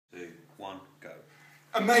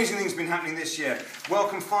Amazing things have been happening this year.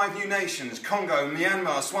 Welcome 5 new nations: Congo,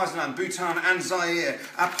 Myanmar, Swaziland, Bhutan and Zaire.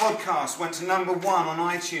 Our podcast went to #1 on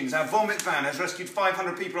iTunes. Our vomit van has rescued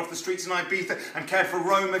 500 people off the streets in Ibiza and cared for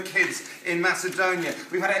Roma kids in Macedonia.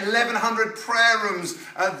 We've had 1,100 prayer rooms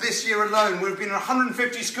this year alone. We've been in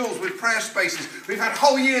 150 schools with prayer spaces. We've had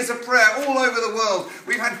whole years of prayer all over the world.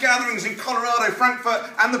 We've had gatherings in Colorado,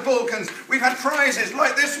 Frankfurt and the Balkans. We've had prizes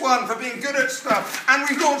like this one for being good at stuff. And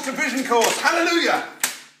we've launched a vision course. Hallelujah!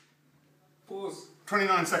 Pause.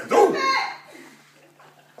 29 seconds. Oh!